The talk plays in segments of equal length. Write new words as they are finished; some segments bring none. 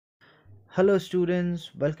Hello students,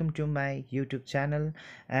 welcome to my YouTube channel,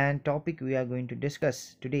 and topic we are going to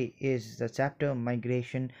discuss today is the chapter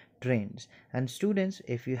migration trends. And students,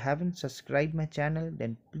 if you haven't subscribed my channel,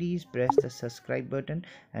 then please press the subscribe button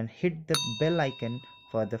and hit the bell icon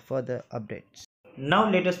for the further updates. Now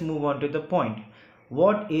let us move on to the point.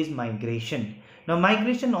 What is migration? Now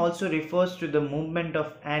migration also refers to the movement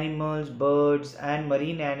of animals, birds and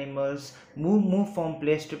marine animals move from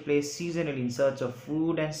place to place seasonally in search of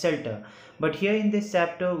food and shelter. But here in this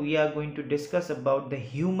chapter we are going to discuss about the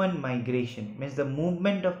human migration, means the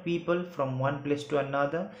movement of people from one place to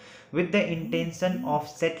another with the intention of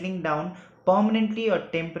settling down permanently or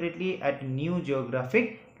temporarily at new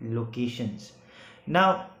geographic locations.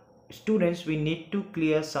 Now students, we need to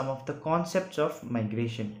clear some of the concepts of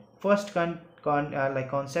migration. First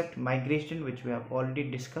concept migration, which we have already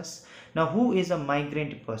discussed. Now who is a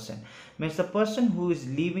migrant person? Means the person who is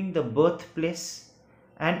leaving the birthplace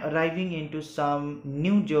and arriving into some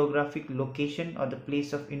new geographic location or the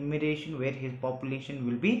place of immigration where his population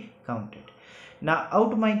will be counted. Now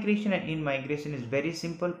out migration and in migration is very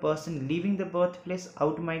simple. Person leaving the birthplace,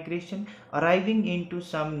 out migration. Arriving into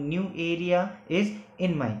some new area is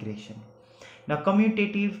in migration. Now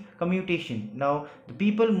commutation. Now the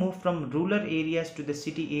people move from rural areas to the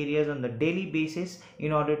city areas on the daily basis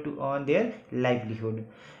in order to earn their livelihood.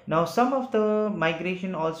 Now some of the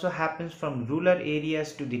migration also happens from rural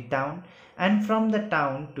areas to the town and from the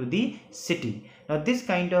town to the city. Now this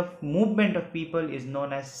kind of movement of people is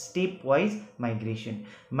known as stepwise migration.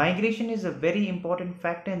 Migration is a very important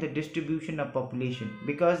factor in the distribution of population,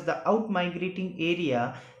 because the out migrating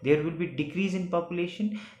area there will be decrease in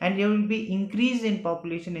population and there will be increase in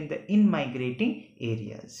population in the in migrating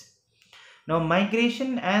areas. Now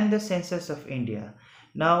migration and the census of India.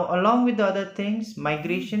 Now along with the other things,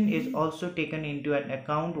 migration is also taken into an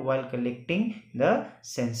account while collecting the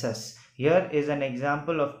census. Here is an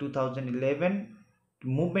example of 2011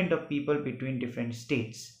 movement of people between different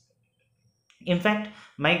states. In fact,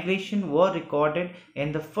 migration were recorded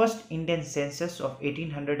in the first Indian census of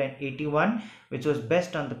 1881, which was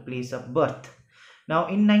based on the place of birth. Now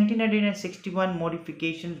in 1961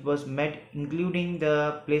 modifications was made, including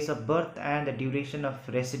the place of birth and the duration of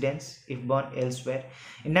residence if born elsewhere.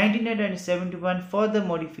 In 1971 further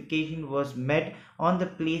modification was made on the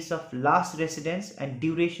place of last residence and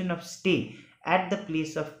duration of stay at the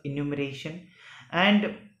place of enumeration. And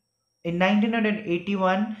in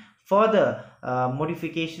 1981 further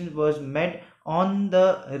modification was made on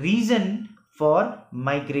the reason for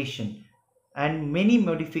migration, and many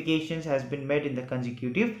modifications has been made in the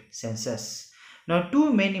consecutive census. Now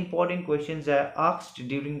two main important questions are asked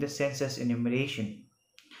during the census enumeration.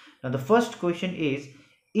 Now the first question is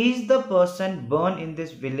the person born in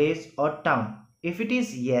this village or town? If it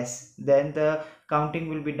is yes, then the counting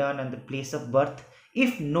will be done on the place of birth.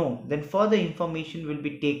 If no, then further information will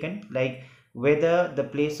be taken, like whether the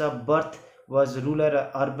place of birth was rural or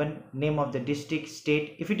urban, name of the district,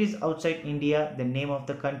 state. If it is outside India, the name of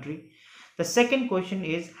the country. The second question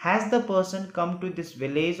is, has the person come to this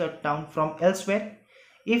village or town from elsewhere?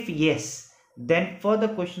 If yes, then further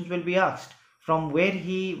questions will be asked, from where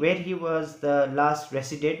he was the last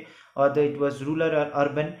resident, or it was rural or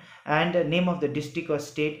urban, and the name of the district or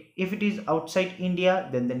state. If it is outside India,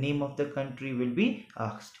 then the name of the country will be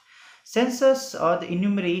asked. Census, or the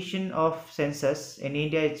enumeration of census in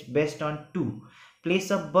India, is based on two: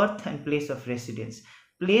 place of birth and place of residence.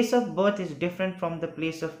 Place of birth is different from the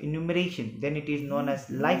place of enumeration, then it is known as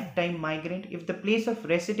lifetime migrant. If the place of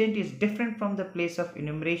resident is different from the place of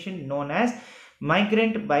enumeration, known as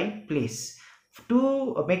migrant by place.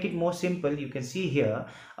 To make it more simple, you can see here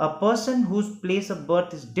a person whose place of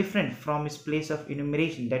birth is different from his place of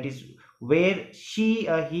enumeration, that is where she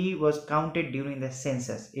or he was counted during the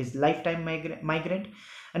census, is lifetime migrant.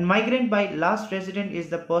 And migrant by last resident is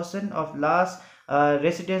the person of last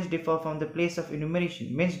residence differ from the place of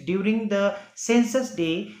enumeration, means during the census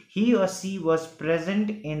day he or she was present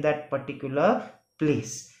in that particular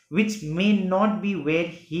place, which may not be where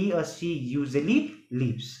he or she usually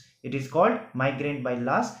lives. It is called migrant by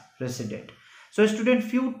last resident. So student,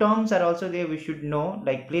 few terms are also there we should know,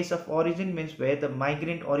 like place of origin means where the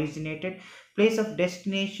migrant originated, place of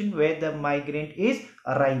destination where the migrant is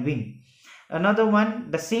arriving. Another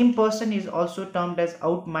one, the same person is also termed as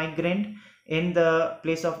out migrant in the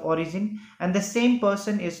place of origin, and the same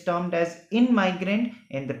person is termed as in migrant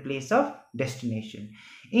in the place of destination.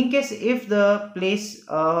 In case if the place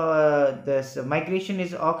this migration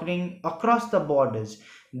is occurring across the borders,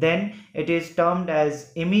 then it is termed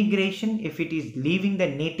as immigration if it is leaving the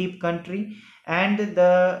native country, and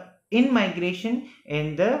the in migration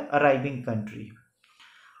in the arriving country.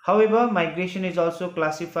 However, migration is also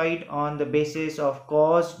classified on the basis of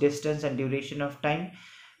cause, distance, and duration of time.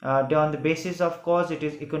 On the basis of cause, it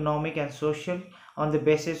is economic and social. On the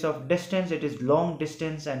basis of distance, it is long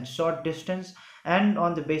distance and short distance. And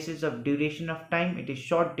on the basis of duration of time, it is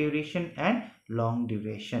short duration and long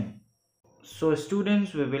duration. So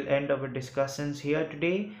students, we will end our discussions here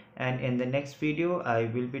today, and in the next video I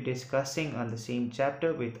will be discussing on the same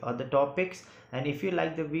chapter with other topics. And if you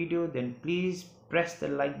like the video, then please press the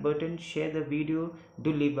like button, share the video,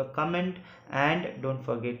 do leave a comment, and don't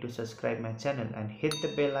forget to subscribe my channel and hit the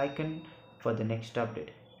bell icon for the next update.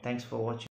 Thanks for watching.